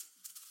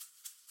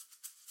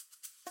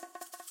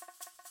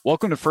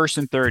Welcome to First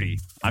and 30.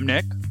 I'm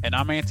Nick. And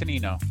I'm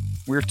Antonino.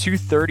 We're two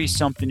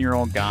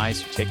 30-something-year-old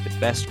guys who take the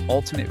best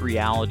ultimate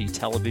reality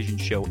television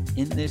show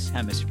in this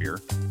hemisphere,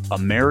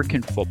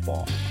 American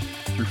football,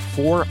 through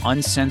four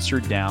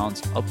uncensored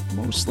downs of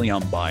mostly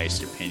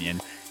unbiased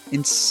opinion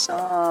and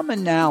some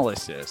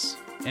analysis.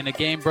 In a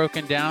game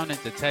broken down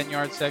into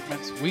 10-yard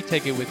segments, we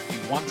take it with you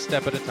one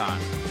step at a time.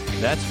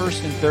 That's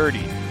First and 30.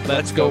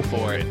 Let's go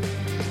for it.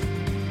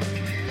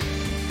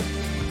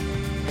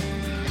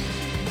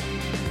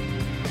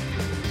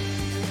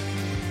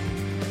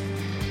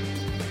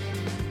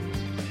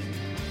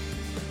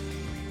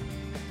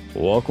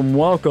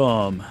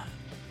 Welcome.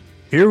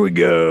 Here we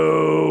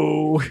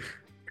go.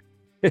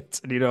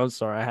 I'm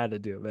sorry, I had to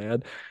do it,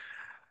 man.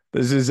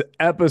 This is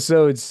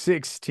episode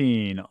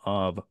 16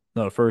 of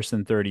the First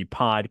and 30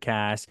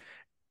 podcast.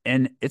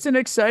 And it's an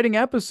exciting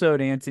episode,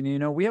 Anthony.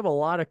 We have a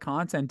lot of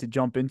content to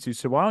jump into.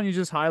 So why don't you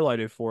just highlight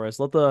it for us?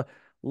 Let the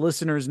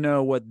listeners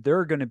know what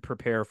they're going to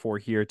prepare for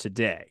here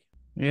today.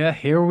 Yeah,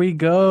 here we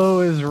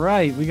go is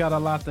right. We got a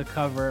lot to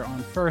cover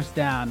on first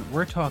down.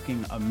 We're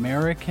talking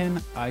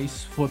American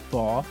ice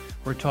football.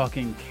 We're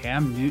talking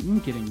Cam Newton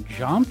getting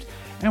jumped.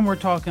 And we're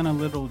talking a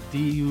little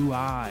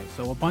DUI.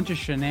 So a bunch of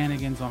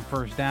shenanigans on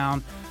first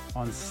down.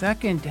 On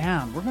second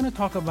down, we're going to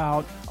talk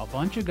about a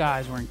bunch of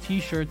guys wearing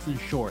t-shirts and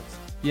shorts.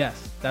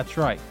 Yes, that's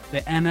right. The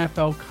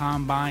NFL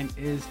Combine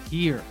is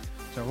here.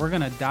 So we're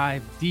going to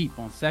dive deep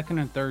on second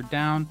and third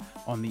down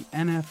on the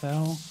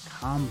NFL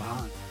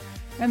Combine.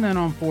 And then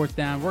on fourth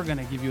down, we're going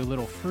to give you a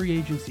little free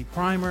agency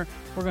primer.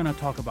 We're going to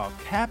talk about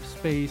cap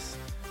space,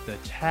 the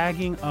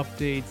tagging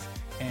updates,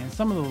 and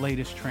some of the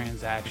latest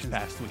transactions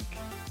last week.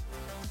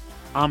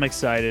 I'm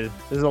excited.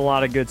 There's a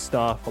lot of good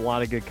stuff, a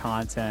lot of good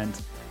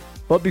content.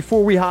 But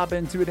before we hop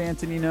into it,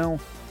 Antonino,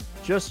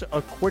 just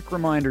a quick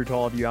reminder to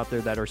all of you out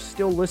there that are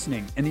still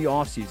listening in the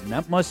offseason.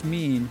 That must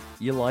mean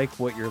you like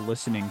what you're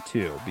listening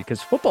to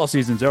because football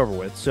season's over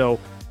with. So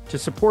to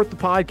support the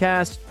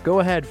podcast, go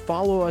ahead,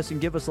 follow us and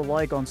give us a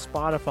like on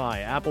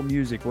Spotify, Apple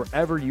Music,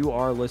 wherever you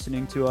are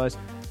listening to us.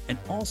 And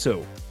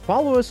also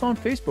follow us on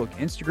Facebook,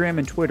 Instagram,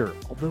 and Twitter.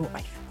 Although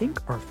I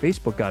think our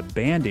Facebook got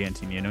banned,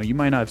 Anthony. You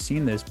might not have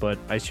seen this, but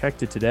I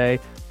checked it today.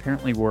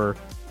 Apparently we're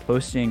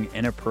posting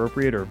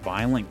inappropriate or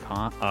violent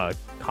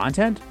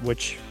content,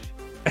 which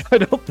I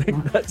don't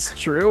think that's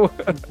true.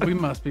 We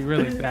must be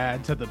really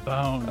bad to the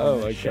bone.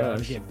 Oh my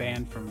gosh. Get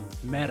banned from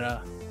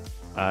Meta.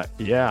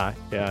 Yeah.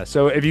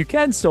 So if you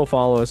can still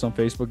follow us on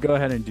Facebook, go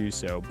ahead and do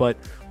so. But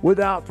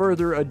without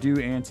further ado,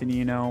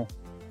 Antonino,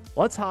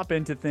 let's hop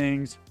into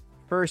things.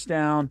 First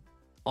down,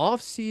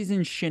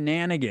 off-season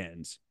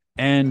shenanigans.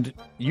 And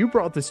you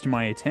brought this to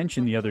my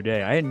attention the other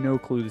day. I had no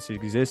clue this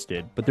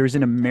existed, but there's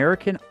an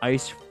American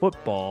ice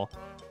football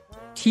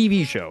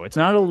TV show. It's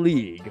not a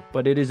league,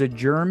 but it is a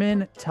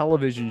German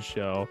television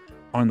show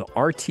on the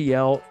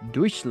RTL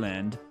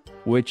Deutschland,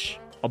 which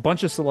a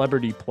bunch of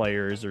celebrity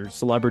players or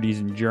celebrities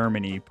in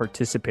Germany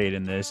participate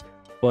in this.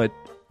 But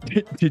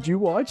did you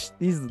watch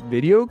these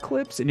video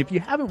clips? And if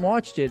you haven't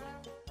watched it,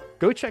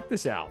 go check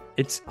this out.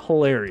 It's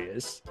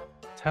hilarious.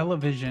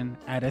 Television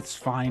at its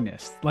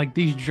finest. Like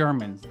these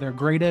Germans, they're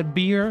great at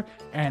beer,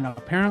 and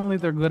apparently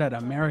they're good at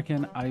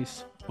American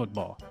ice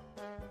football.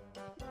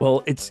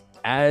 Well, it's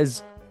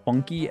as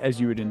funky as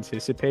you would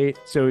anticipate.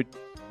 So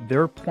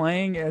they're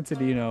playing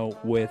Antonino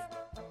with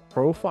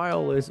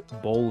profile-less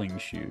bowling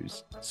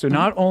shoes. So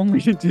not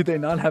only do they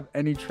not have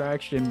any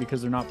traction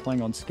because they're not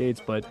playing on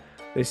skates, but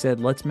they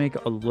said, let's make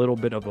a little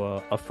bit of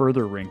a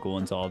further wrinkle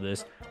into all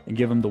this and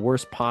give them the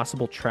worst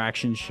possible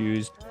traction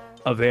shoes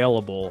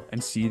available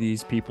and see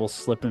these people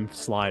slip and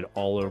slide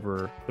all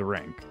over the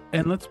rink.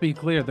 And let's be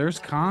clear, there's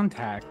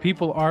contact.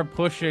 People are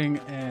pushing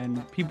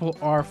and people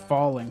are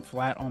falling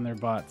flat on their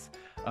butts.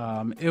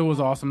 It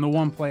was awesome. The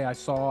one play I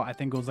saw, I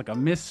think it was like a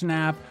missed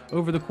snap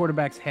over the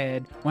quarterback's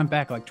head, went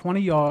back like 20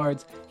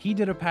 yards. He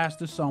did a pass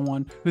to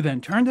someone who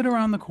then turned it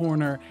around the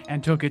corner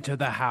and took it to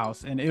the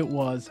house. And it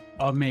was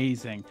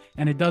amazing.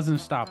 And it doesn't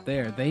stop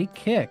there. They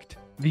kicked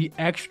the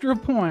extra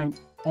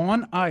point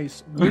on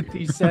ice with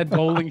these said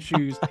bowling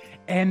shoes,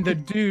 and the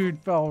dude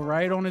fell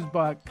right on his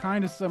butt,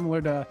 kind of similar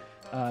to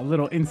a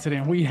little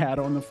incident we had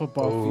on the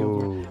football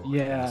field.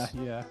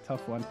 Yeah,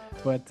 tough one.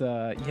 But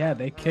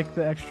they kicked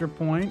the extra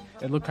point.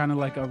 It looked kind of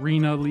like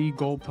Arena League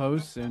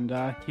goalposts, and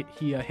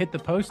he hit the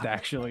post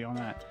actually on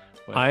that.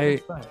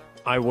 But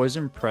I was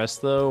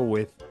impressed though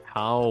with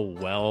how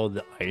well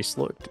the ice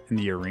looked in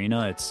the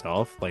arena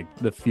itself. Like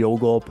the field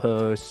goal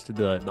post,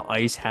 the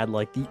ice had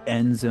like the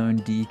end zone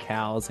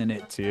decals in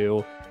it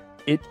too.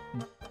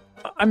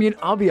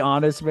 I'll be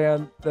honest,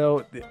 man,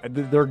 though,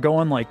 they're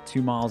going like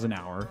 2 miles an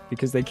hour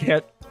because they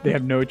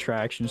have no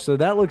traction. So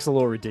that looks a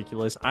little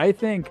ridiculous. I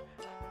think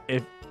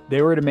if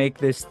they were to make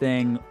this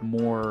thing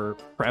more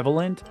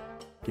prevalent,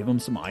 give them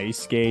some ice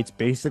skates,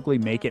 basically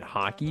make it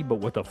hockey, but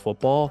with a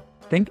football.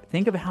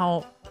 Think of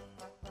how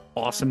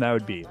awesome that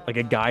would be. Like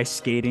a guy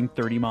skating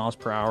 30 miles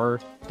per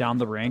hour down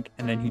the rink,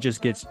 and then he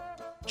just gets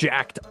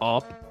jacked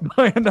up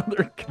by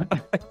another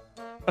guy.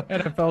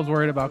 NFL's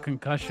worried about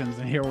concussions,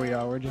 and here we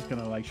are. We're just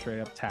gonna like straight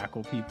up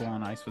tackle people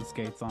on ice with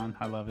skates on.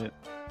 I love it.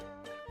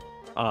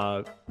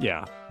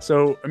 Yeah.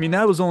 So, I mean,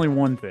 that was only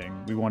one thing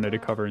we wanted to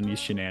cover in these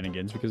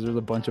shenanigans because there's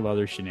a bunch of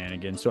other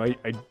shenanigans. So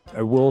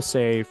I will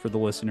say for the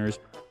listeners,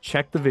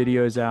 check the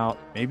videos out.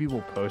 Maybe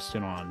we'll post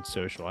it on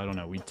social. I don't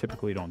know. We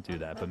typically don't do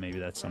that, but maybe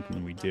that's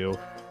something we do.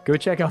 Go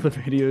check out the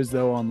videos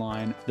though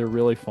online. They're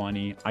really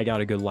funny. I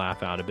got a good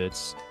laugh out of it.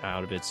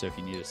 So if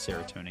you need a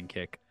serotonin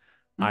kick,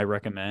 I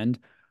recommend.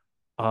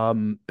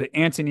 But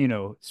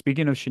Antonino,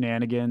 speaking of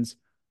shenanigans,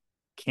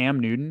 Cam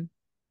Newton,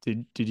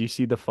 did you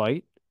see the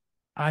fight?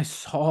 I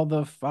saw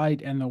the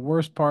fight, and the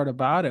worst part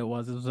about it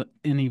was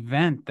an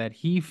event that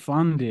he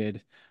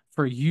funded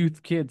for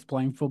youth kids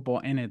playing football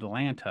in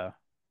Atlanta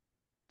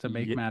to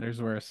make Yeah,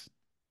 matters worse.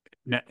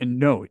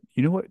 no,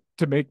 you know what?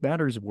 To make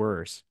matters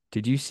worse,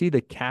 did you see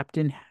the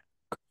Captain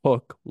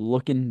Hook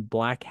looking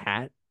black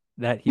hat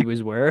that he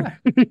was wearing?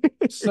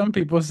 Some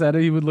people said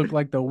he would look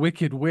like the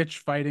Wicked Witch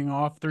fighting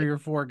off three or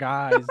four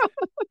guys.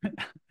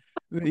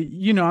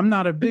 I'm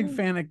not a big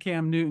fan of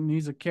Cam Newton.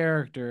 He's a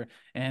character.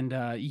 And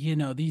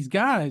these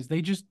guys,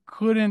 they just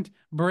couldn't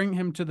bring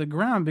him to the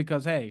ground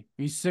because hey,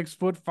 he's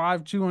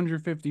 6'5",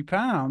 250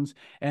 pounds,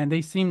 and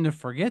they seem to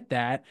forget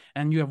that.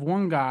 And you have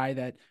one guy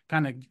that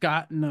kind of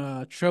got in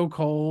a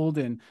chokehold,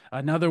 and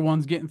another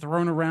one's getting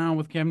thrown around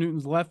with Cam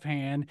Newton's left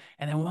hand,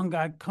 and then one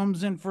guy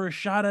comes in for a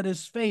shot at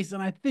his face,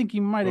 and I think he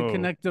might have Oh,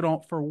 connected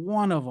on for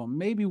one of them.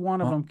 Maybe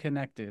one of uh, them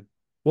connected.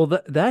 well,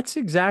 that's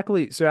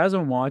exactly so. As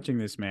I'm watching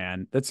this,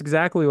 man, that's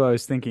exactly what I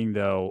was thinking,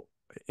 though,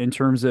 in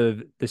terms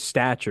of the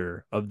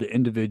stature of the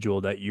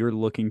individual that you're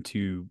looking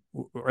to.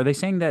 Are they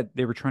saying that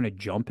they were trying to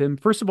jump him?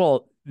 First of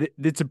all,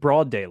 it's a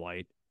broad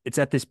daylight. It's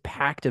at this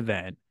packed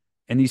event,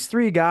 and these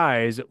three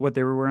guys, what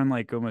they were wearing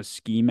like almost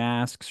ski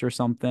masks or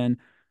something,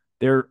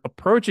 they're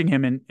approaching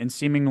him and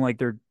seeming like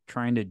they're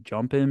trying to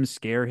jump him,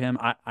 scare him.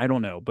 I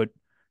don't know, but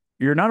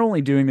you're not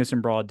only doing this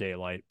in broad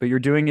daylight, but you're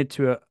doing it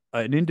to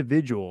an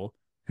individual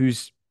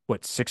who's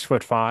what,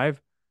 6'5".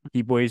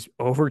 He weighs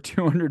over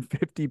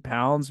 250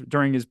 pounds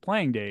during his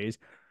playing days.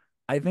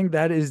 I think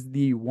that is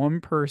the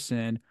one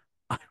person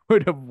I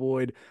would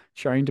avoid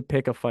trying to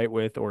pick a fight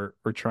with or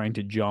trying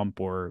to jump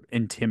or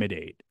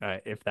intimidate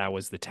if that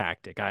was the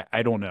tactic.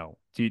 I don't know.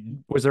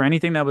 Was there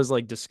anything that was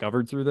like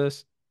discovered through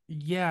this?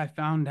 Yeah, I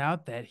found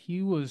out that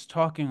he was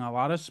talking a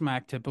lot of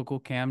smack, typical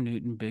Cam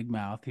Newton, big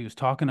mouth. He was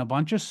talking a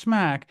bunch of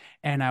smack,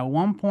 and at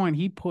one point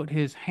he put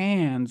his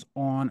hands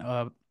on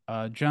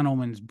a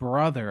gentleman's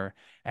brother,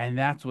 and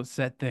that's what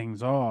set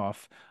things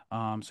off.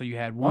 So you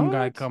had one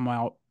guy What? come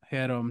out,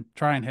 hit him,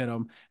 try and hit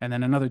him, and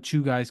then another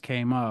two guys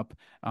came up.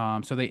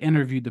 So they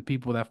interviewed the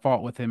people that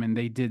fought with him, and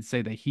they did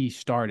say that he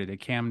started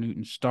it. Cam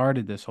Newton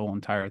started this whole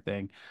entire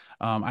thing.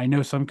 I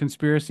know some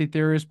conspiracy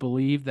theorists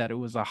believe that it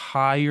was a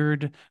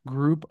hired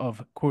group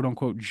of quote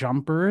unquote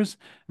jumpers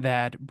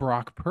that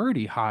Brock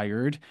Purdy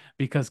hired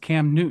because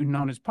Cam Newton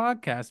on his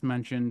podcast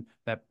mentioned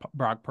that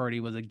Brock Purdy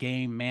was a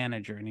game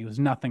manager and he was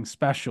nothing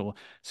special.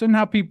 So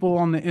now people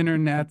on the Of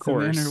internets and the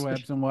course.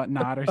 interwebs and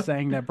whatnot are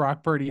saying that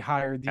Brock Purdy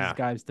hired these Yeah.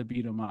 guys to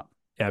beat him up.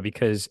 Yeah,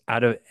 because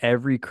out of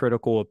every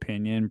critical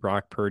opinion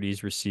Brock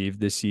Purdy's received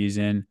this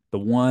season, the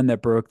one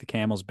that broke the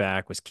camel's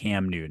back was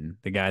Cam Newton,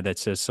 the guy that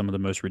says some of the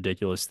most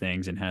ridiculous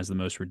things and has the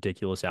most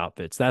ridiculous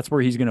outfits. That's where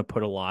he's going to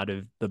put a lot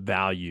of the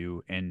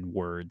value and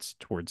words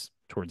towards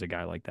a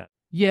guy like that.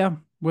 Yeah,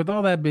 with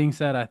all that being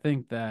said, I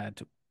think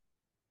that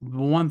the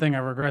one thing I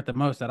regret the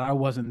most that I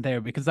wasn't there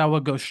because I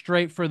would go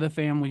straight for the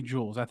family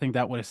jewels. I think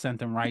that would have sent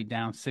them right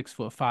down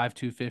 6'5",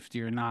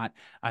 250 or not.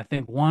 I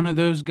think one of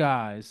those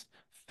guys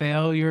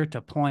failure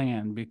to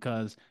plan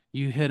because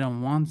you hit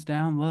him once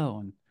down low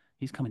and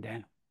he's coming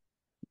down.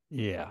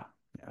 Yeah.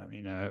 Yeah, I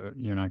mean,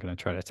 you're not going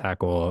to try to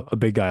tackle a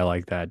big guy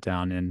like that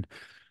down in.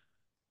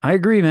 I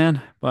agree,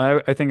 man.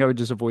 But I think I would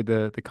just avoid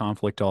the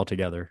conflict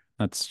altogether.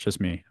 That's just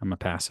me. I'm a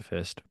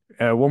pacifist.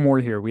 One more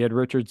here. We had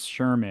Richard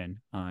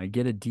Sherman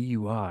get a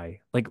DUI.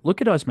 Like,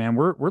 look at us, man.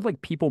 We're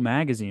like People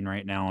Magazine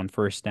right now on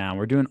First Down.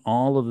 We're doing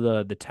all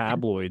of the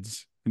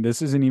tabloids. And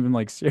this isn't even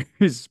like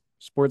serious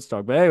sports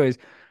talk. But anyways,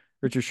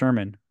 Richard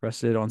Sherman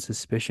arrested on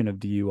suspicion of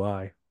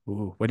DUI.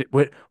 Ooh,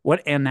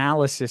 what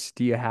analysis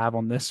do you have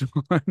on this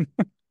one?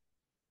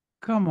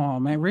 Come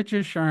on, man.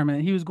 Richard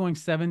Sherman, he was going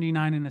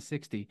 79 and a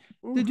 60.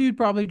 The Ooh. dude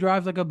probably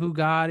drives like a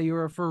Bugatti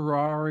or a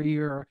Ferrari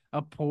or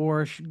a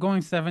Porsche.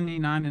 Going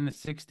 79 and a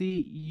 60,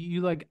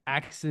 you like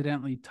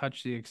accidentally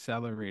touch the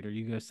accelerator.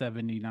 You go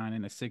 79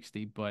 and a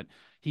 60, but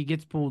he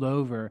gets pulled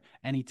over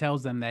and he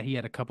tells them that he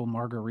had a couple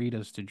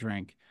margaritas to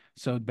drink.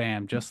 So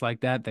bam, just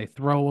like that, they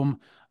throw him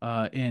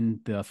in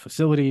the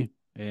facility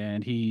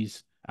and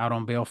he's out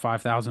on bail,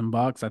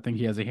 $5,000. I think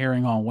he has a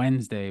hearing on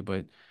Wednesday,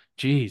 but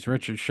geez,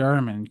 Richard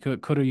Sherman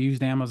could have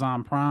used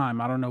Amazon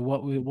Prime. I don't know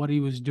what he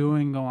was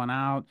doing going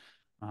out.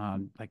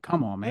 Like,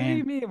 come on, What do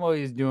you man. mean what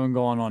he's doing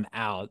going on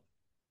out?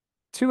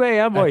 2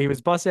 a.m. Uh, What, he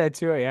was busted at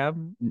 2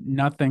 a.m.?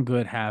 Nothing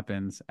good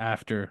happens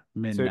after So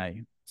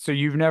midnight. so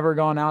you've never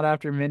gone out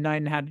after midnight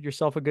and had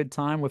yourself a good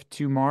time with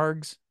two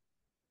margs?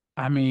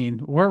 I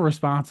mean, we're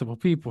responsible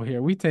people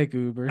here. We take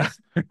Ubers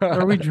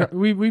or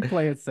we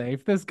play it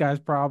safe. This guy's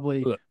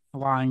probably Look,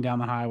 flying down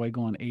the highway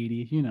going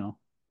 80, no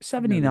big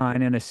 79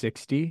 deal. and a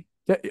 60.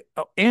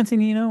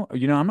 Antonino,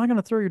 I'm not going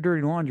to throw your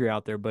dirty laundry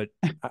out there, but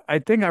I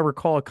think I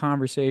recall a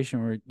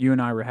conversation where you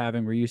and I were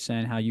having where you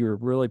saying how you were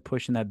really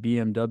pushing that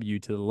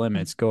BMW to the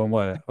limits, going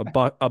what,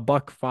 a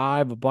buck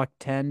five, a buck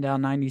 10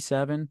 down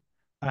 97?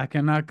 I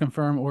cannot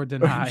confirm or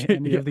deny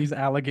any Yeah, of these but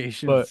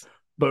allegations.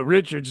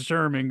 Richard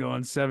Sherman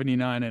going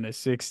 79 and a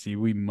 60,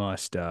 we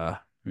must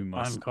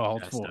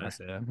Uncalled chastise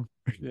for. him.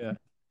 Yeah.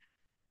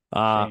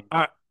 Uh, Shame.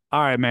 all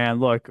all right, man.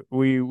 Look,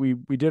 we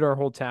did our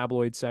whole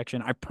tabloid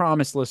section. I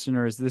promise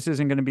listeners, this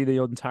isn't going to be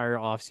the entire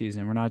off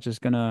season. We're not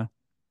just gonna,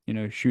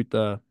 shoot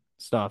the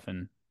stuff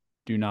and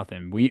do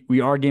nothing.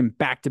 We are getting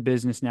back to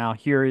business now.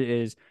 Here it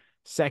is,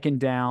 second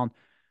down.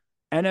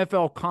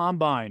 NFL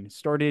Combine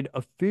started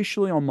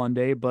officially on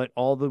Monday, but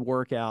all the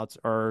workouts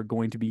are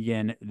going to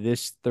begin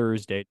this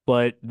Thursday.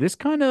 But this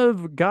kind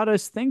of got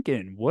us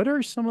thinking, what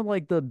are some of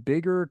like the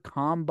bigger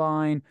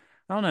combine?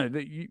 I don't know.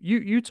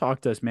 You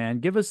talk to us,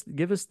 man. Give us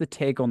the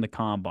take on the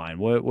combine.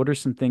 What are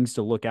some things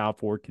to look out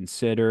for,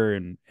 consider,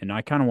 and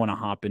I kind of want to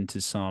hop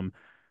into some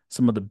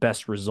of the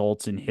best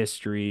results in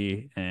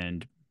history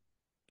and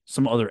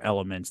some other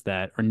elements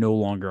that are no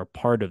longer a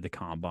part of the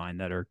combine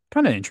that are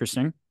kind of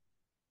interesting.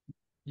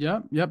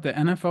 Yep. The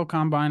NFL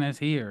Combine is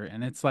here,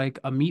 and it's like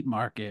a meat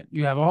market.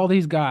 You have all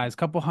these guys,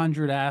 couple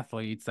hundred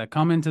athletes that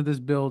come into this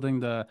building,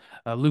 the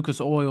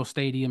Lucas Oil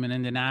Stadium in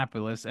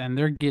Indianapolis, and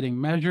they're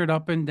getting measured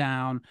up and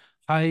down,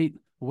 height,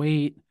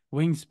 weight,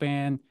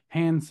 wingspan,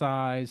 hand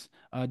size,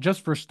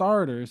 just for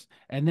starters.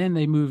 And then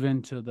they move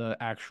into the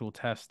actual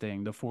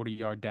testing, the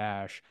 40-yard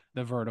dash,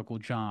 the vertical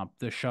jump,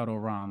 the shuttle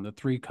run, the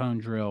three-cone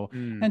drill,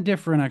 Mm. and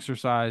different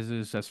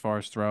exercises as far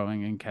as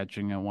throwing and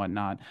catching and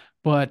whatnot.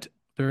 But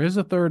there is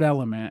a third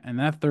element, and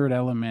that third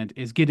element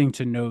is getting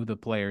to know the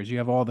players. You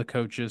have all the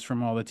coaches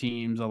from all the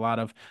teams, a lot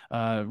of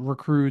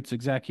recruits,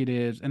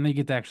 executives, and they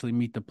get to actually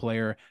meet the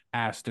player,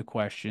 ask the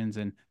questions,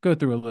 and go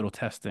through a little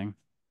testing.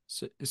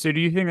 So do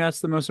you think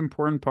that's the most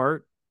important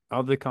part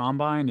of the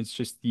combine? It's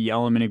just the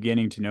element of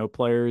getting to know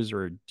players,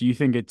 or do you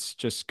think it's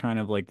just kind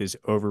of like this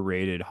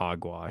overrated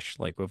hogwash,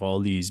 like with all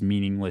these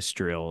meaningless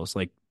drills?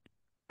 Like,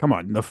 come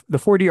on, the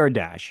 40-yard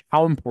dash.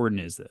 How important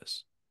is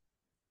this?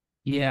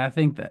 Yeah, I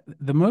think that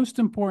the most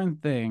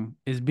important thing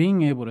is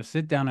being able to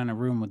sit down in a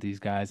room with these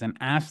guys and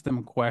ask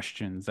them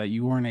questions that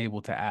you weren't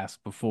able to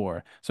ask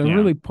before. So Yeah.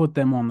 really put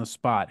them on the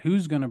spot.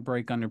 Who's going to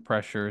break under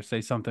pressure,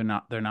 say something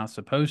not they're not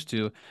supposed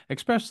to,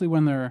 especially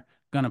when they're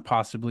going to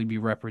possibly be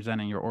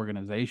representing your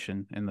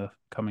organization in the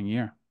coming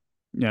year.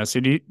 Yeah,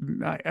 so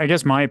I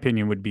guess my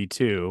opinion would be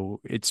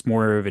too, it's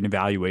more of an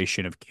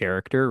evaluation of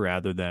character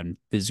rather than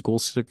physical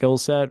skill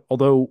set.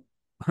 Although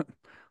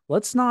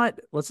let's not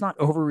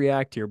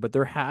overreact here, but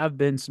there have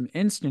been some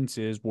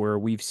instances where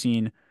we've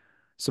seen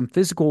some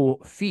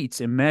physical feats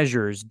and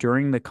measures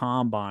during the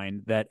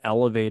combine that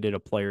elevated a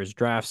player's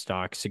draft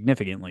stock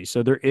significantly.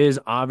 So there is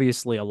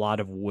obviously a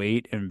lot of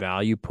weight and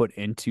value put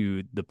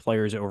into the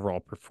player's overall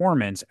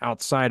performance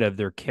outside of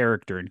their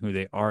character and who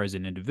they are as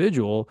an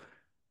individual.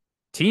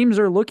 Teams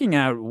are looking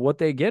at what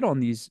they get on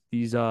these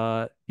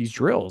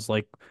drills.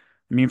 Like,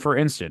 I mean, for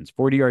instance,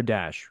 40-yard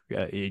dash.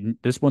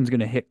 This one's going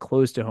to hit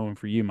close to home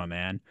for you, my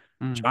man.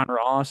 Mm. John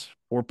Ross,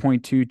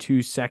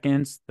 4.22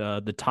 seconds,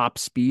 the top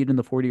speed in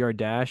the 40-yard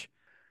dash.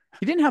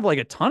 He didn't have like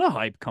a ton of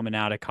hype coming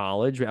out of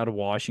college, out of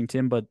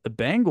Washington, but the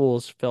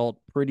Bengals felt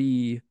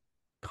pretty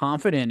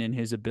confident in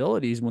his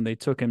abilities when they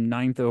took him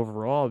ninth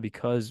overall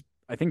because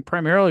I think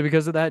primarily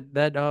because of that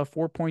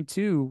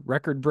 4.2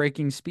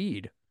 record-breaking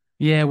speed.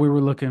 Yeah, we were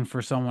looking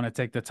for someone to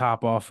take the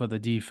top off of the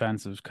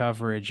defensive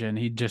coverage, and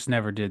he just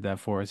never did that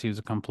for us. He was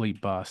a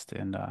complete bust,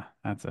 and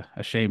that's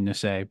a shame to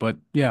say. But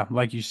yeah,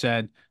 like you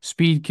said,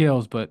 speed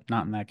kills, but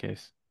not in that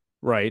case.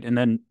 Right. And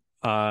then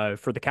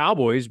for the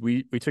Cowboys,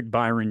 we took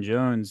Byron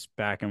Jones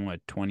back in what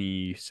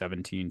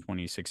 2017,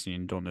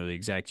 2016, don't know the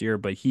exact year,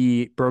 but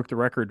he broke the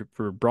record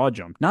for broad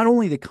jump. Not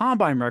only the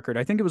combine record,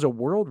 I think it was a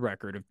world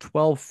record of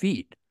 12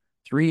 feet,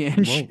 3 Whoa,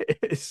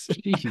 inches.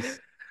 jeez.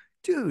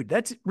 Dude,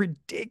 that's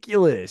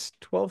ridiculous.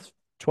 12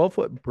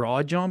 foot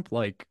broad jump.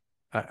 Like,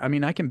 I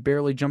mean, I can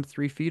barely jump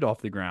 3 feet off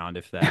the ground,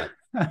 if that.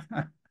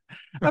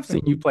 I've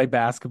seen you play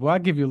basketball. I'll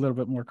give you a little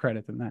bit more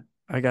credit than that.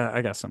 I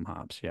got some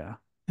hops, yeah.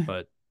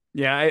 But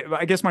yeah,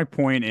 I guess my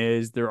point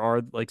is there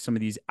are like some of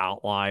these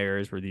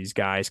outliers where these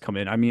guys come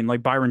in. I mean,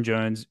 like Byron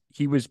Jones,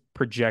 he was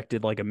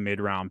projected like a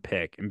mid-round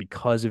pick, and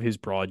because of his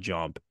broad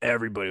jump,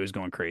 everybody was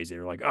going crazy.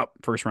 They're like, "Oh,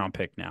 first round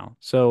pick now."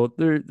 So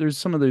there's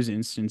some of those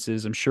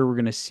instances. I'm sure we're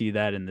gonna see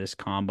that in this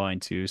combine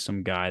too.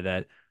 Some guy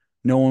that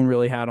no one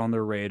really had on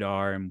their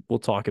radar, and we'll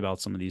talk about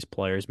some of these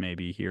players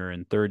maybe here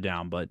in third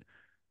down, but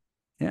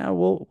yeah,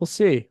 we'll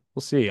see.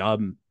 We'll see. I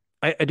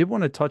did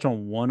want to touch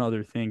on one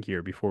other thing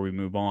here before we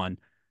move on.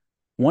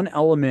 One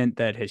element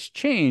that has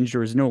changed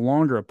or is no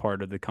longer a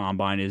part of the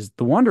combine is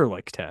the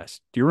Wonderlic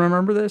test. Do you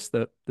remember this?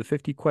 The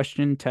 50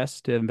 question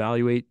test to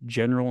evaluate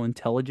general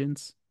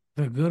intelligence?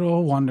 The good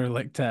old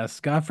Wonderlic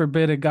test. God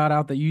forbid it got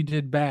out that you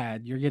did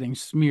bad. You're getting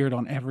smeared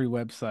on every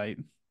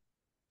website.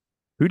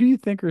 Who do you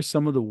think are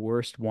some of the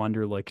worst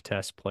Wonderlic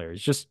test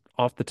players, just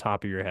off the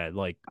top of your head?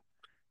 Like,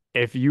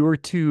 if you were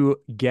to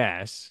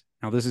guess,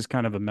 now this is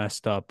kind of a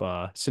messed up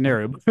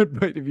scenario,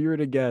 but if you were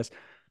to guess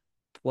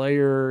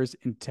players'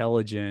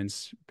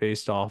 intelligence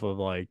based off of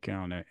like, I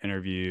don't know,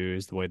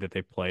 interviews, the way that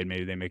they played,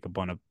 maybe they make a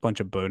bunch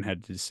of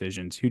bonehead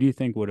decisions. Who do you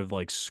think would have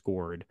like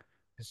scored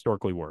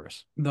historically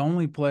worse? The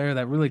only player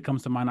that really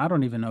comes to mind, I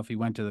don't even know if he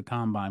went to the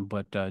combine,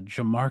 but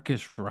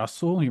Jamarcus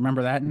Russell. You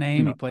remember that name?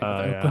 He No, played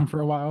with yeah. Oakland for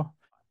a while.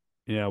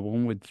 Yeah,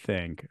 one would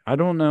think. I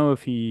don't know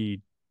if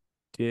he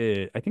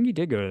did. I think he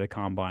did go to the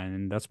combine,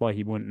 and that's why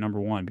he went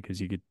number one because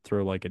he could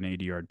throw like an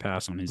 80-yard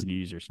pass on his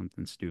knees or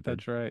something stupid.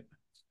 That's right.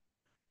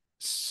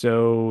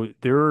 So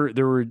there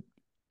were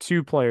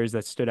two players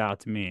that stood out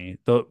to me.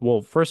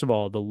 First of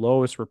all, the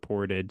lowest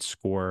reported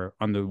score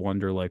on the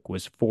Wonderlic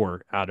was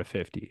 4 out of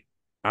 50.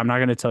 I'm not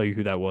going to tell you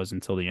who that was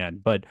until the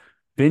end, but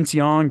Vince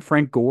Young,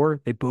 Frank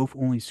Gore, they both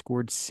only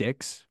scored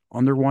 6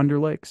 on their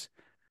Wonderlics.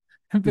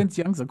 Vince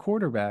Young's a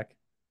quarterback.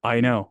 I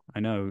know.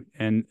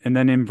 And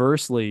then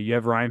inversely, you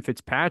have Ryan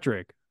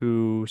Fitzpatrick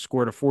who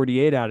scored a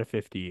 48 out of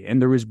 50. And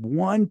there was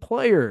one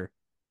player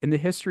in the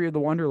history of the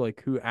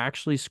Wonderlic who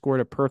actually scored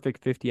a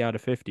perfect 50 out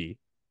of 50.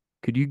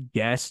 Could you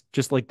guess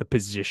just like the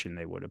position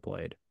they would have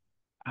played?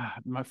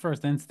 My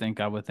first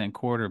instinct, I would think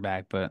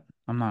quarterback, but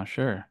I'm not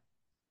sure.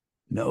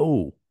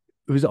 No,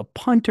 it was a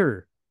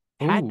punter.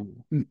 Pat Oh,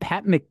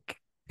 Pat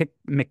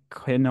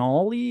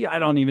McConnelly. I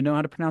don't even know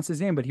how to pronounce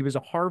his name, but he was a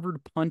Harvard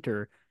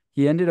punter.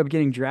 He ended up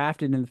getting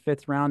drafted in the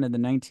fifth round in the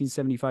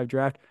 1975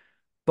 draft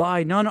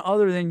by none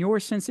other than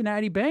your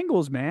Cincinnati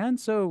Bengals, man.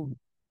 So,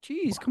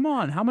 geez, come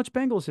on. How much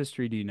Bengals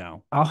history do you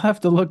know? I'll have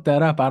to look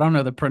that up. I don't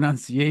know the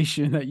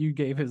pronunciation that you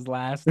gave his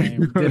last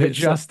name. Did it It's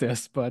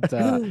justice, but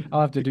I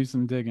I'll have to do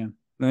some digging.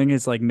 think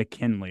it's like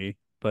McKinley,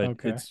 but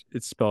Okay.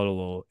 it's spelled a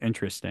little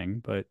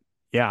interesting. But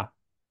yeah,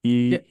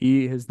 Yeah,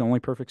 he is the only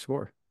perfect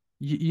score.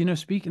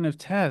 speaking of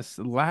tests,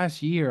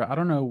 last year, I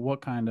don't know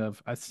what kind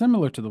of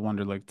similar to the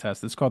Wonderlic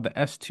test. It's called the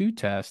S2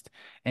 test,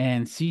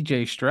 and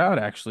CJ Stroud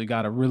actually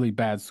got a really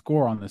bad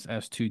score on this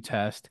S2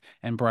 test,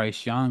 and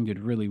Bryce Young did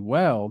really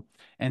well.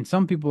 And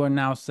some people are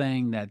now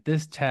saying that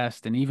this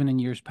test, and even in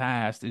years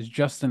past, is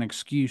just an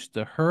excuse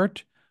to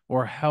hurt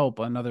or help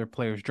another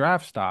player's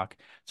draft stock.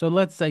 So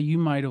let's say you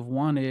might have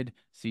wanted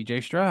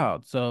CJ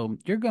Stroud. So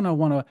you're gonna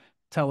want to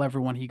tell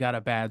everyone he got a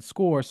bad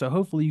score. So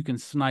hopefully you can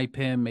snipe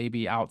him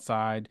maybe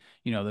outside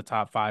the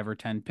top 5 or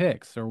 10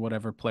 picks or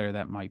whatever player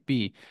that might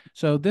be.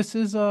 So this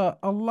is a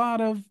lot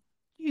of,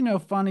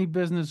 funny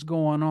business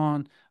going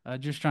on,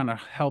 just trying to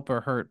help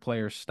or hurt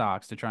players'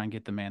 stocks to try and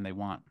get the man they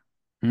want.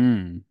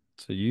 Hmm.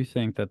 So you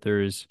think that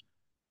there's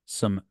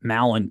some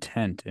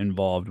malintent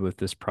involved with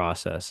this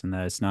process and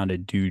that it's not a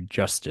due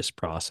justice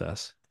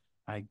process?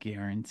 I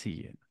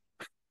guarantee it.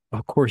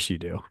 Of course you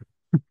do.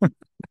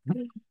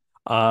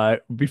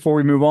 Before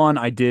we move on,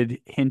 I did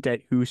hint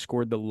at who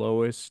scored the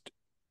lowest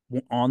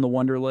on the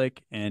Wonderlic,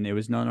 and it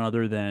was none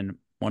other than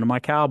one of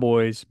my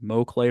Cowboys,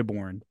 Mo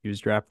Claiborne. He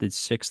was drafted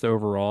sixth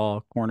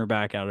overall,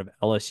 cornerback out of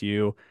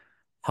LSU.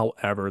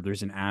 However,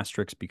 there's an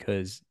asterisk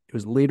because it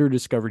was later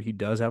discovered he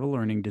does have a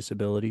learning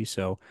disability,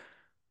 so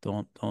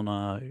don't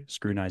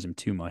scrutinize him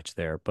too much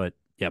there. But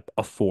yep,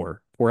 a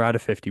 4 out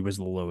of 50 was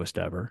the lowest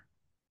ever.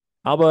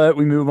 How about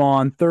we move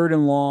on? Third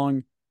and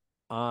long.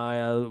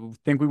 I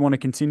think we want to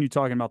continue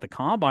talking about the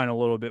combine a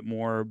little bit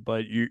more,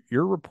 but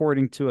you're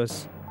reporting to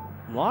us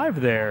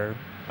live there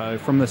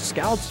from the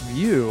scouts'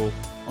 view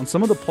on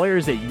some of the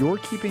players that you're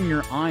keeping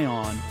your eye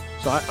on.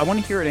 So I want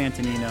to hear it,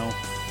 Antonino.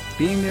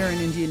 Being there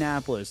in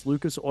Indianapolis,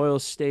 Lucas Oil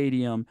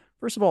Stadium.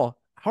 First of all,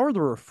 how are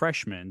the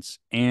refreshments?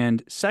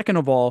 And second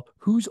of all,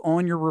 who's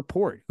on your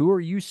report? Who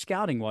are you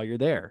scouting while you're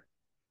there?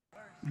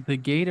 The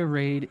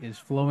Gatorade is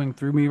flowing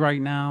through me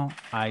right now.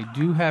 I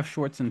do have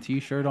shorts and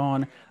t-shirt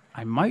on.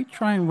 I might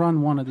try and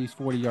run one of these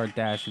 40-yard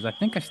dashes. I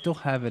think I still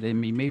have it in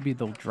me. Maybe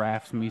they'll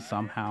draft me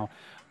somehow.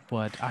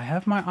 But I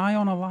have my eye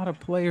on a lot of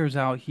players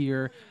out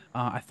here.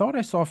 I thought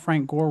I saw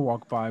Frank Gore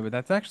walk by, but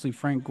that's actually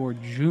Frank Gore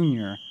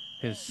Jr.,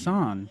 his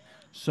son.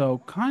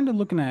 So kind of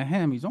looking at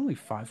him, he's only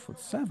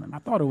 5'7". I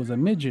thought it was a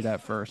midget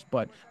at first,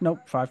 but nope,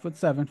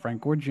 5'7",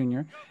 Frank Gore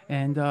Jr.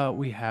 And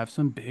we have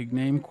some big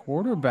name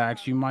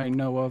quarterbacks you might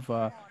know of.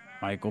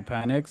 Michael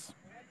Penix,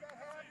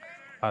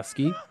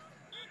 Husky.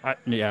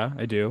 Yeah,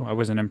 I do. I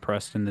wasn't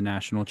impressed in the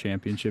national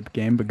championship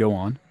game, but go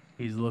on.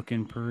 He's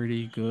looking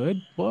pretty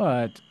good,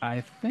 but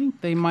I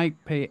think they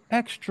might pay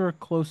extra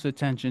close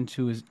attention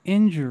to his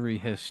injury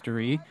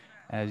history.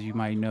 As you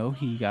might know,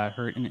 he got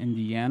hurt in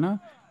Indiana.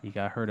 He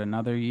got hurt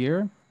another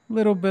year.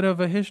 Little bit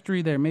of a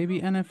history there. Maybe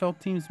NFL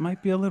teams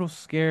might be a little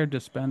scared to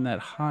spend that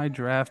high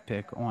draft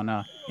pick on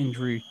a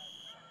injury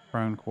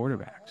prone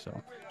quarterback. So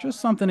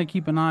just something to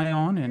keep an eye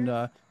on.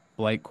 And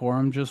Blake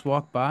Corum just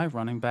walked by,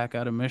 running back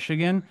out of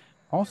Michigan.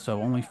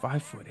 Also, only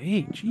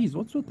 5'8". Geez,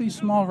 what's with these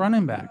small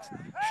running backs?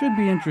 Should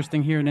be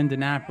interesting here in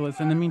Indianapolis.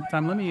 In the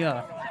meantime, let me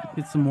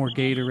get some more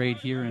Gatorade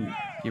here and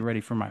get ready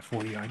for my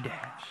 40-yard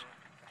dash.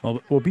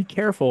 Well, be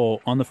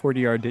careful on the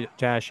 40-yard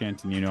dash,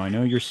 Anthony. I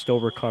know you're still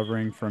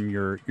recovering from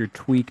your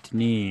tweaked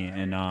knee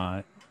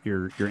and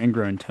your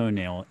ingrown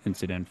toenail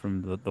incident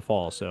from the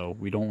fall. So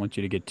we don't want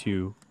you to get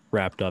too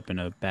wrapped up in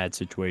a bad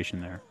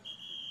situation there.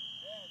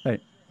 Hey,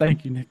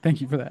 thank you, Nick. Thank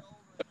you for that.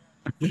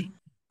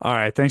 All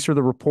right, thanks for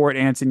the report,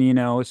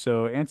 Antonino.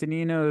 So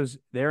Antonino's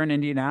there in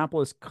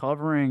Indianapolis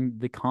covering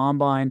the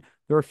combine.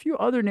 There are a few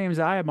other names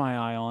I have my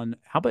eye on.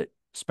 How about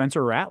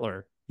Spencer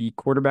Rattler, the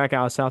quarterback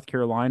out of South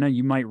Carolina?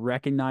 You might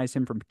recognize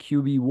him from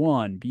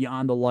QB1,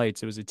 Beyond the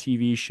Lights. It was a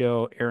TV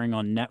show airing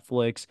on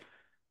Netflix.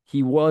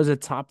 He was a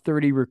top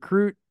 30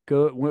 recruit,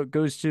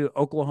 goes to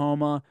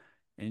Oklahoma,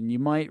 and you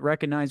might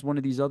recognize one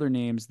of these other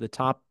names. The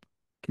top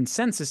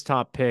consensus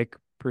top pick,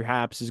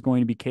 perhaps, is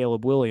going to be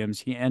Caleb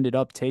Williams. He ended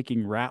up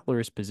taking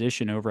Rattler's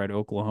position over at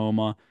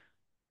Oklahoma.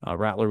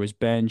 Rattler was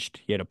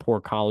benched. He had a poor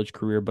college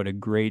career, but a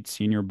great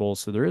Senior Bowl.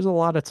 So there is a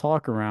lot of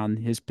talk around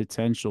his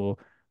potential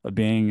of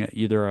being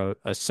either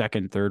a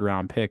second, third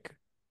round pick.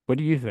 What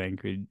do you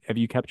think? Have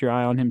you kept your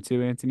eye on him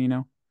too,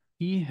 Antonino?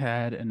 He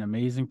had an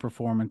amazing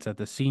performance at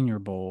the Senior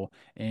Bowl.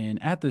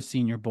 And at the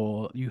Senior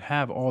Bowl, you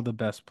have all the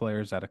best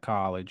players at a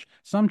college.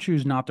 Some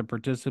choose not to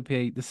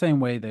participate the same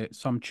way that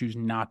some choose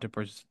not to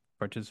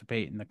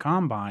participate in the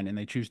combine and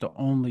they choose to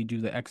only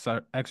do the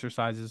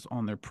exercises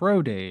on their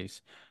pro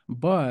days.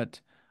 But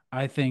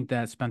I think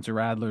that Spencer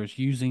Radler is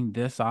using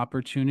this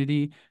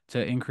opportunity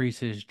to increase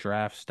his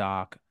draft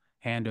stock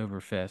hand over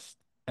fist.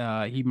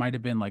 He might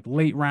have been like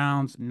late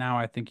rounds. Now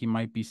I think he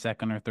might be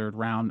second or third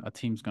round. A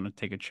team's going to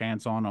take a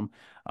chance on him.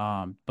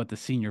 But the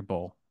Senior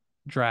Bowl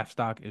draft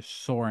stock is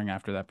soaring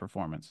after that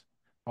performance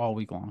all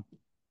week long.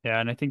 Yeah,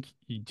 and I think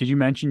did you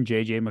mention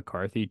JJ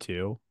McCarthy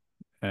too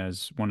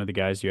as one of the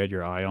guys you had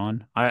your eye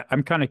on?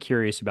 I'm kind of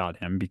curious about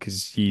him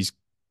because he's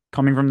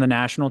coming from the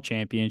national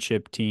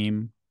championship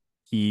team.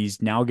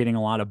 He's now getting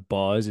a lot of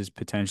buzz as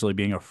potentially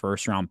being a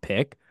first round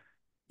pick,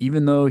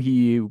 even though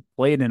he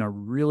played in a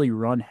really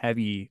run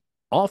heavy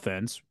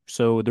offense.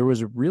 So there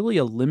was really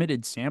a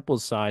limited sample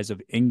size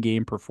of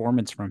in-game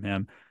performance from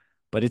him.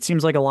 But it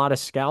seems like a lot of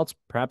scouts,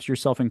 perhaps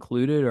yourself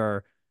included,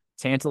 are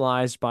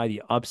tantalized by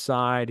the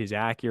upside, his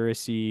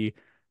accuracy.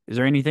 Is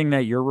there anything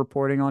that you're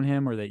reporting on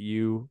him or that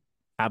you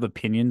have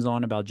opinions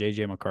on about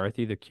JJ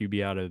McCarthy, the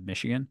QB out of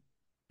Michigan?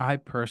 I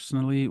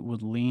personally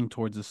would lean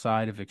towards the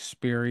side of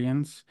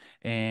experience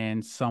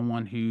and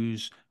someone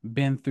who's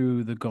been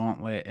through the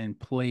gauntlet and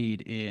played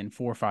in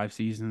 4 or 5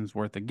 seasons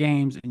worth of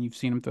games, and you've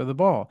seen him throw the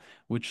ball,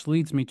 which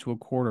leads me to a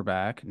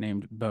quarterback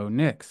named Bo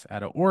Nix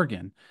out of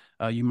Oregon.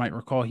 You might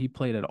recall he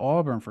played at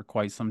Auburn for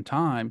quite some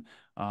time,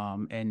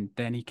 and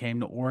then he came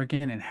to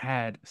Oregon and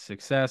had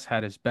success,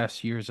 had his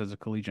best years as a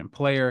collegiate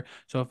player.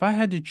 So if I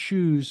had to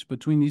choose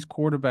between these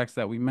quarterbacks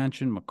that we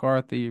mentioned,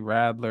 McCarthy,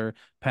 Radler,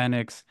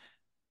 Penix,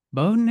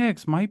 Bo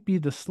Nix might be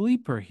the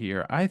sleeper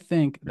here. I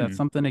think that's Hmm.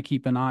 something to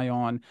keep an eye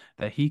on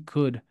that he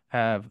could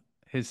have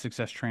his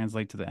success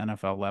translate to the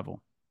NFL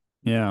level.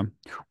 Yeah.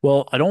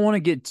 Well, I don't want to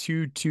get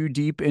too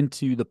deep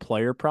into the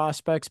player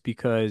prospects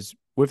because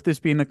with this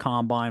being the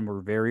combine,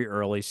 we're very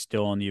early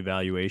still in the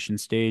evaluation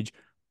stage.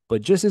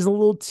 But just as a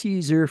little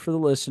teaser for the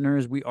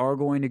listeners, we are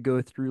going to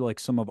go through like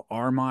some of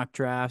our mock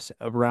drafts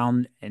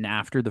around and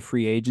after the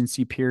free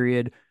agency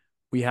period.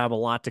 We have a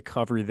lot to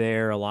cover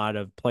there, a lot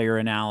of player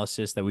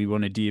analysis that we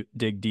want to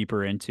dig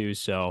deeper into.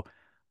 So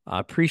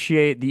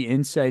appreciate the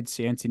insights,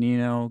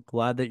 Antonino.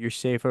 Glad that you're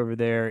safe over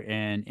there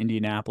in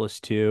Indianapolis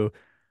too.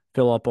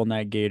 Fill up on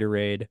that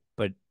Gatorade.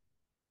 But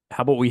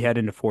how about we head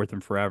into fourth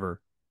and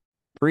forever?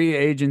 Free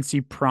agency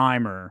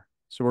primer.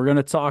 So we're going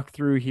to talk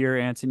through here,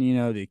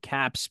 Antonino, the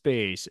cap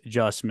space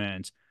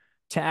adjustments,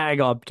 tag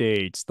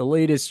updates, the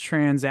latest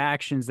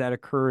transactions that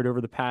occurred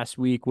over the past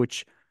week,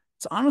 which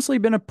it's honestly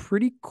been a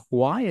pretty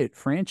quiet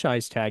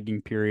franchise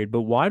tagging period.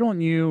 But why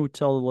don't you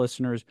tell the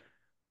listeners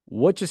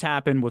what just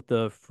happened with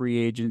the free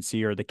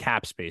agency or the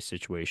cap space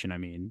situation? I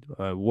mean,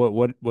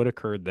 what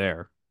occurred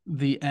there?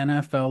 The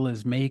NFL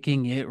is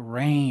making it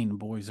rain,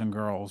 boys and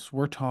girls.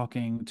 We're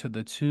talking to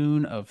the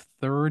tune of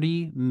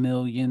 30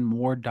 million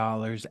more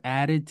dollars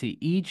added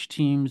to each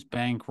team's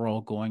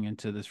bankroll going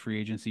into this free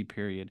agency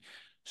period.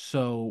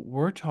 So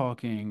we're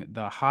talking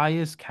the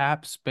highest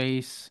cap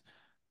space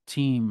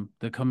team,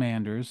 the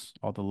Commanders,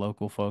 all the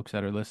local folks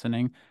that are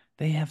listening,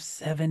 they have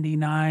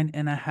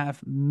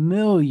 79.5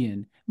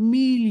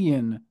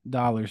 million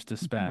dollars to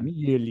spend.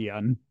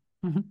 Million.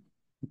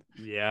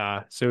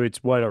 Yeah. So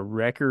it's what a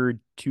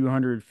record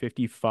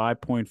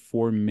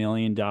 $255.4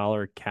 million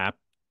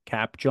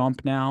cap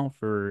jump now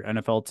for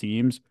NFL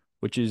teams,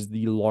 which is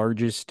the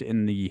largest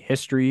in the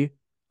history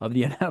of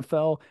the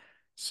NFL.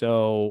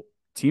 So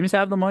teams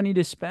have the money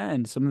to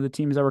spend. Some of the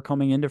teams that were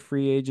coming into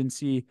free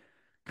agency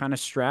kind of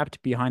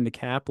strapped behind the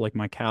cap, like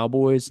my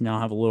Cowboys, now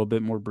have a little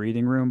bit more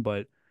breathing room.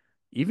 But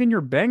even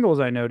your Bengals,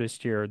 I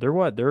noticed here, they're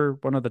what? They're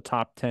one of the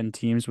top 10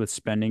 teams with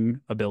spending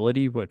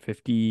ability, what,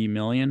 50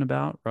 million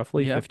about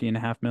roughly Yep. 50 and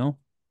a half mil?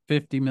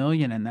 50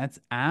 million, and that's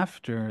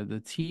after the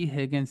T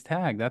Higgins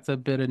tag. That's a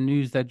bit of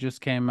news that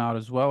just came out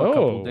as well a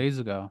couple of Oh, days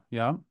ago.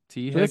 Yeah,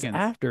 T so that's Higgins.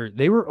 after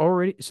they were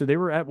already. So they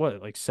were at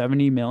what, like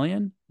 70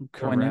 million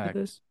going into Correct.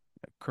 this?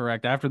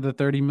 Correct. After the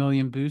 30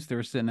 million boost, they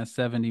were sitting at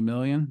 70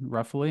 million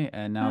roughly,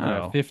 and now they're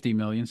at Oh, 50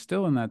 million,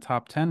 still in that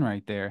top 10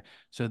 right there.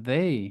 So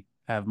they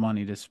have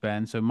money to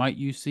spend. So might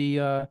you see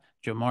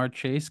Jamar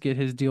Chase get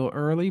his deal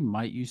early?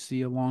 Might you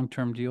see a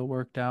long-term deal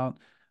worked out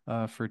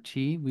for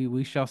T?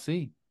 We shall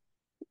see.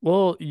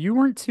 well, you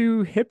weren't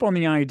too hip on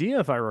the idea,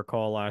 if I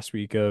recall, last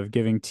week of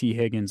giving T.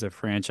 Higgins a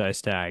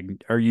franchise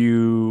tag. Are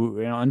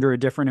you under a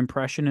different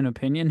impression and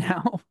opinion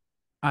now?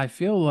 I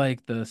feel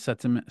like the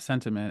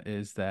sentiment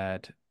is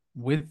that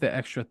with the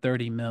extra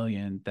 30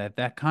 million,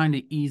 that kind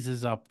of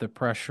eases up the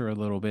pressure a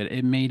little bit.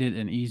 It made it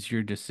an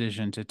easier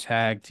decision to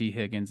tag T.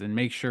 Higgins and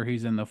make sure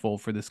he's in the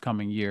fold for this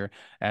coming year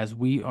as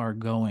we are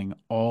going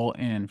all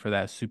in for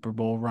that Super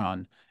Bowl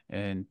run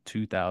in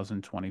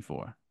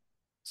 2024.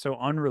 So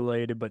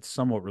unrelated, but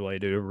somewhat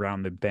related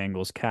around the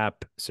Bengals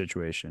cap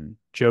situation.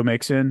 Joe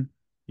Mixon,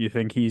 you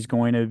think he's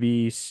going to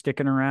be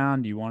sticking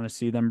around? Do you want to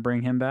see them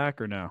bring him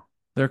back or no?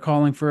 They're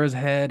calling for his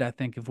head. I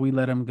think if we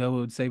let him go, it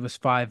would save us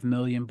 5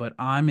 million. But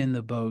I'm in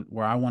the boat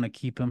where I want to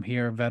keep him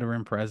here,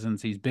 veteran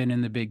presence. He's been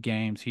in the big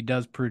games. He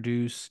does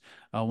produce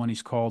when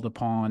he's called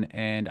upon.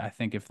 And I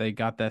think if they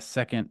got that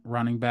second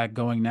running back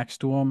going next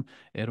to him,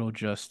 it'll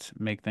just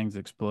make things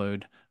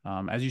explode.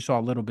 As you saw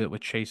a little bit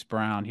with Chase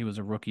Brown, he was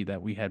a rookie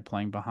that we had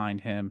playing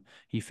behind him.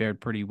 He fared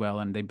pretty well,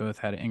 and they both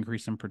had an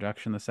increase in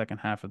production the second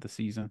half of the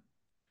season.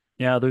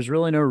 Yeah, there's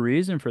really no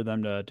reason for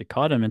them to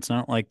cut him. It's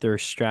not like they're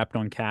strapped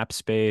on cap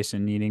space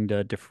and needing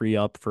to free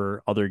up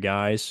for other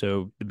guys.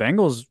 So the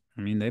Bengals,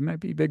 I mean, they might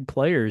be big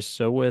players.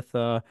 So with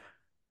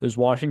those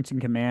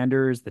Washington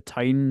Commanders, the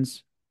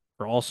Titans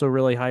are also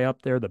really high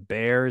up there. The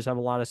Bears have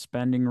a lot of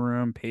spending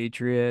room,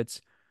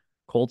 Patriots.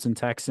 Colts and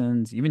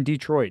Texans, even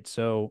Detroit.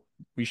 So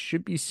we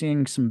should be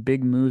seeing some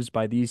big moves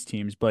by these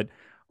teams. But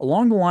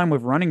along the line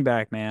with running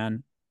back,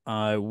 man,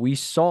 we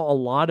saw a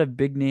lot of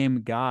big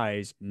name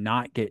guys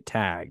not get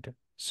tagged.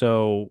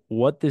 So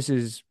what this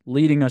is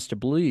leading us to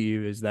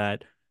believe is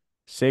that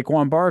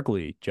Saquon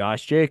Barkley,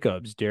 Josh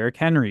Jacobs, Derrick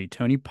Henry,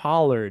 Tony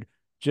Pollard,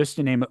 just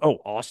to name, oh,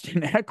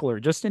 Austin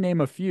Eckler, just to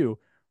name a few,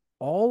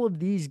 all of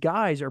these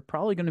guys are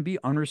probably going to be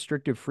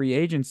unrestricted free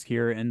agents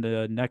here in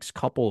the next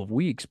couple of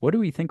weeks. What do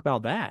we think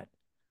about that?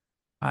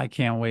 I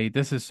can't wait.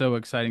 This is so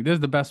exciting. This is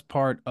the best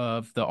part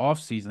of the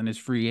offseason is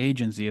free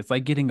agency. It's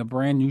like getting a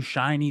brand new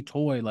shiny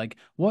toy. Like,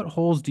 what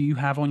holes do you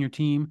have on your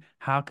team?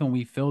 How can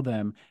we fill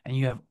them? And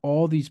you have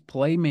all these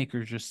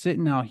playmakers just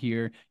sitting out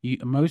here.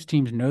 Most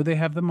teams know they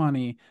have the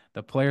money.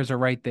 The players are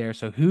right there.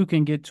 So who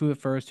can get to it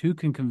first? Who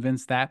can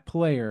convince that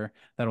player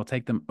that'll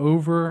take them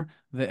over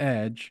the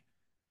edge?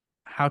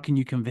 How can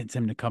you convince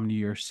him to come to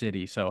your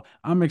city? So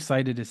I'm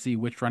excited to see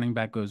which running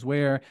back goes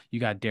where. You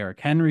got Derrick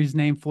Henry's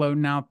name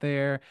floating out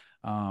there.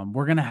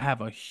 We're going to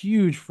have a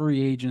huge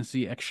free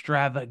agency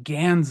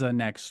extravaganza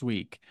next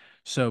week.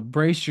 So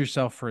brace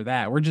yourself for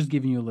that. We're just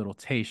giving you a little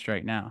taste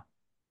right now.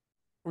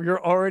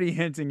 You're already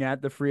hinting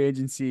at the free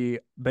agency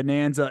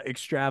bonanza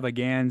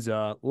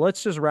extravaganza.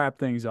 Let's just wrap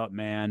things up,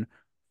 man.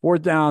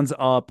 Fourth down's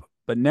up,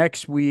 but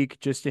next week,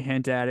 just to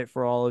hint at it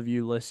for all of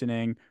you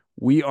listening,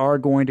 we are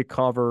going to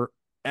cover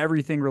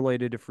everything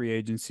related to free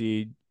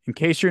agency. In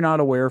case you're not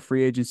aware,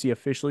 free agency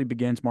officially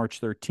begins March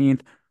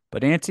 13th.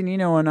 But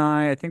Antonino and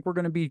I think we're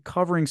going to be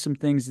covering some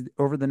things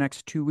over the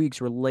next 2 weeks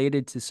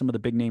related to some of the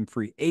big name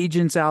free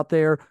agents out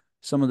there,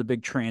 some of the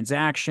big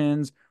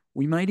transactions.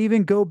 We might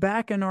even go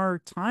back in our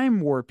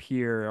time warp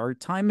here, our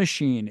time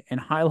machine,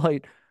 and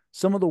highlight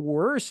some of the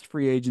worst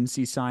free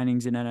agency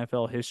signings in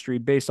NFL history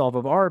based off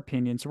of our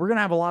opinion. So we're going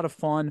to have a lot of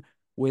fun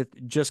with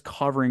just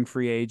covering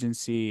free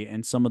agency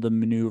and some of the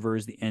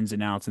maneuvers, the ins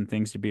and outs, and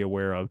things to be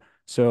aware of.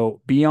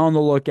 So be on the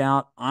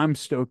lookout. I'm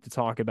stoked to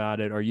talk about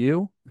it. Are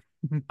you?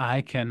 I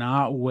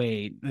cannot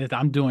wait.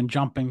 I'm doing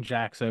jumping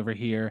jacks over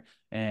here,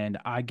 and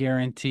I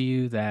guarantee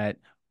you that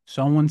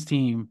someone's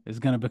team is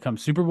going to become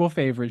Super Bowl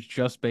favorites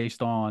just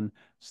based on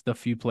the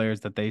few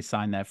players that they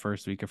signed that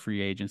first week of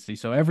free agency.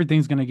 So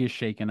everything's going to get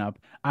shaken up.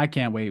 I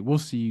can't wait. We'll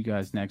see you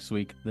guys next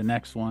week. The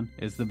next one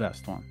is the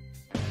best one.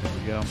 There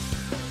we go.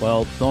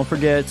 Well, don't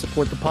forget,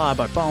 support the pod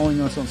by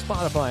following us on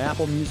Spotify,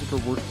 Apple Music, or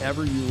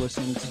wherever you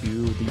listen to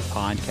the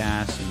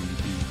podcast. And you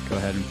can go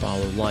ahead and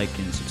follow, like,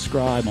 and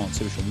subscribe on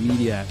social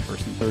media at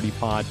First and 30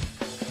 Pod.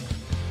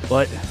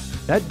 But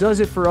that does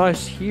it for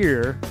us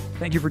here.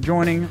 Thank you for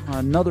joining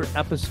another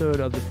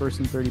episode of the First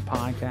and 30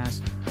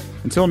 podcast.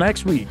 Until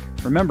next week,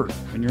 remember,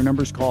 when your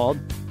number's called,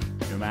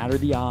 no matter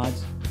the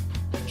odds,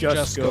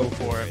 just go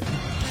for it.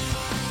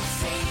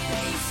 Say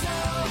so,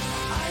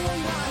 I will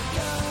not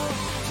go.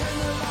 Turn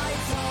the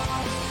lights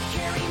off,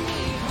 carry me.